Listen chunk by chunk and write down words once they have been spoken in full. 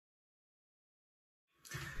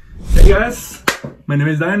Hey guys, my name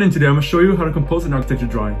is Diane and today I'm going to show you how to compose an architecture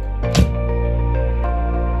drawing.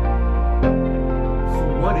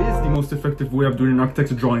 So what is the most effective way of doing an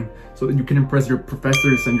architecture drawing so that you can impress your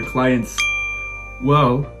professors and your clients?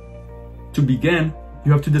 Well, to begin,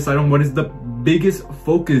 you have to decide on what is the biggest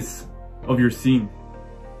focus of your scene.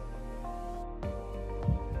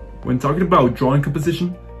 When talking about drawing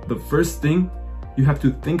composition, the first thing you have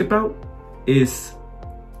to think about is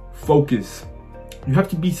focus. You have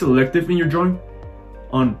to be selective in your drawing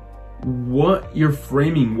on what you're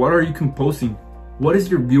framing, what are you composing, what is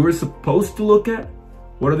your viewer supposed to look at,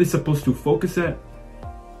 what are they supposed to focus at,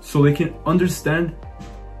 so they can understand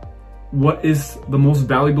what is the most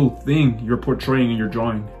valuable thing you're portraying in your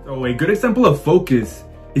drawing. So a good example of focus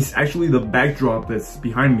is actually the backdrop that's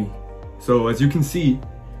behind me. So as you can see,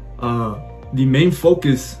 the main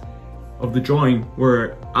focus of the drawing,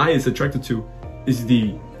 where eye is attracted to, is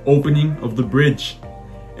the opening of the bridge,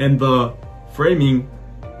 and the framing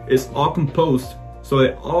is all composed so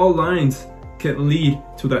that all lines can lead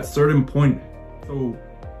to that certain point. So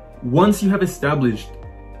once you have established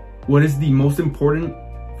what is the most important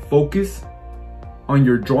focus on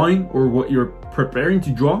your drawing or what you're preparing to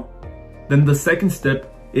draw, then the second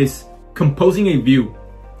step is composing a view.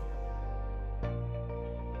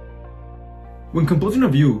 When composing a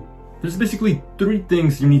view, there's basically three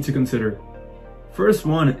things you need to consider. First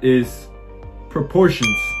one is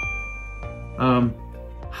proportions.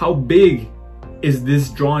 How big is this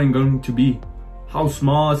drawing going to be? How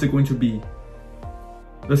small is it going to be?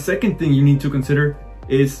 The second thing you need to consider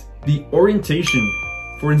is the orientation.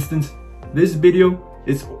 For instance, this video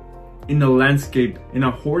is in a landscape, in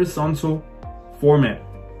a horizontal format.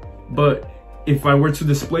 But if I were to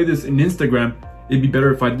display this in Instagram, it'd be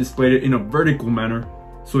better if I displayed it in a vertical manner,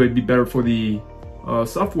 so it'd be better for the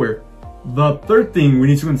software. The third thing we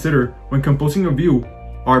need to consider when composing a view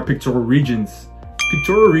are pictorial regions.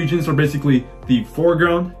 Pictorial regions are basically the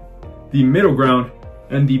foreground, the middle ground,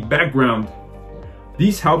 and the background.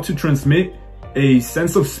 These help to transmit a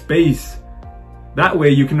sense of space. That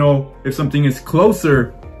way you can know if something is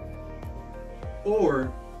closer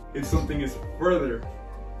or if something is further.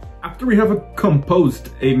 After we have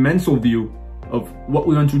composed a mental view of what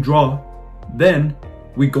we want to draw, then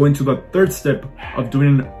we go into the third step of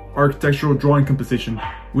doing an architectural drawing composition,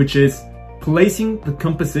 which is placing the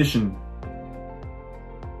composition.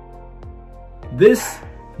 This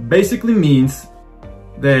basically means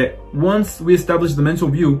that once we establish the mental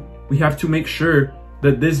view, we have to make sure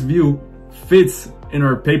that this view fits in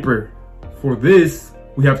our paper. For this,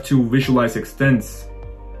 we have to visualize extents.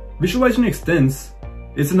 Visualizing extents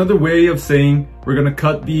is another way of saying we're gonna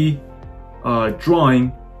cut the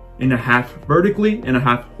drawing in a half vertically and a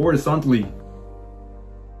half horizontally,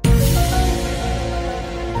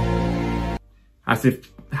 as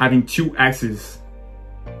if having two axes.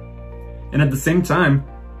 And at the same time,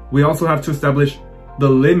 we also have to establish the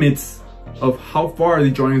limits of how far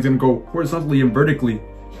the drawing is going to go horizontally and vertically.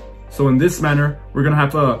 So in this manner, we're going to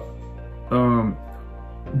have a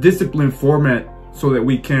disciplined format so that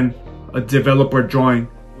we can develop our drawing.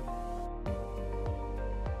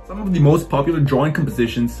 Some of the most popular drawing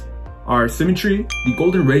compositions are symmetry, the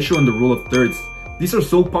golden ratio, and the rule of thirds. These are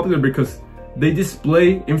so popular because they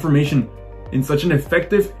display information in such an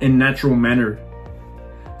effective and natural manner.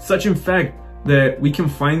 Such in fact that we can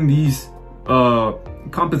find these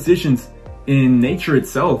compositions in nature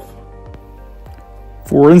itself.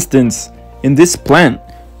 For instance, in this plant,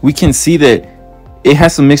 we can see that it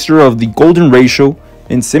has a mixture of the golden ratio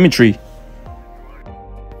and symmetry.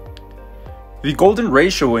 The golden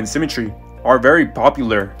ratio and symmetry are very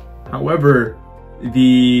popular. However,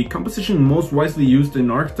 the composition most widely used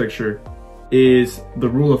in architecture is the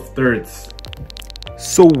rule of thirds.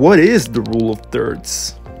 So what is the rule of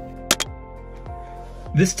thirds?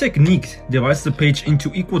 This technique divides the page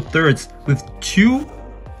into equal thirds with 2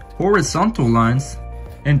 horizontal lines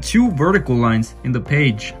and 2 vertical lines in the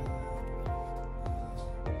page.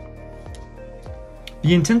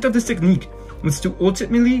 The intent of this technique is to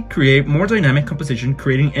ultimately create more dynamic composition,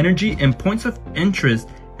 creating energy and points of interest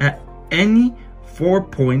at any 4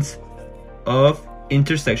 points of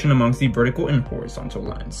intersection amongst the vertical and horizontal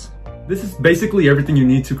lines. This is basically everything you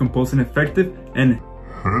need to compose an effective and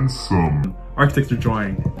handsome architecture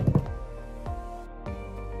drawing.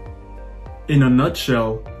 In a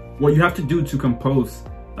nutshell, what you have to do to compose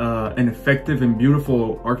an effective and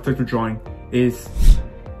beautiful architecture drawing is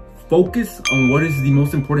focus on what is the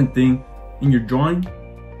most important thing in your drawing,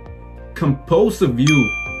 compose a view,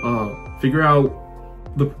 figure out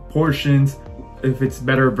the proportions, if it's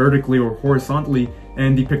better vertically or horizontally,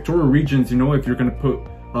 and the pictorial regions, you know, if you're going to put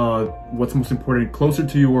what's most important closer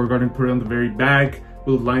to you, or go ahead and put it on the very back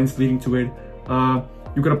with lines leading to it.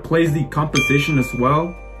 You gotta place the composition as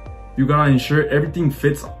well. You gotta ensure everything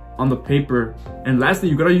fits on the paper. And lastly,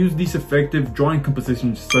 you gotta use these effective drawing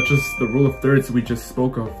compositions, such as the rule of thirds we just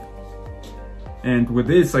spoke of. And with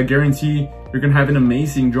this, I guarantee you're gonna have an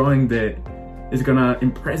amazing drawing that is gonna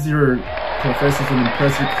impress your professors and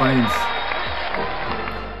impress your clients.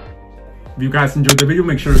 If you guys enjoyed the video,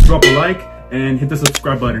 make sure to drop a like and hit the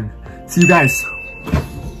subscribe button. See you guys.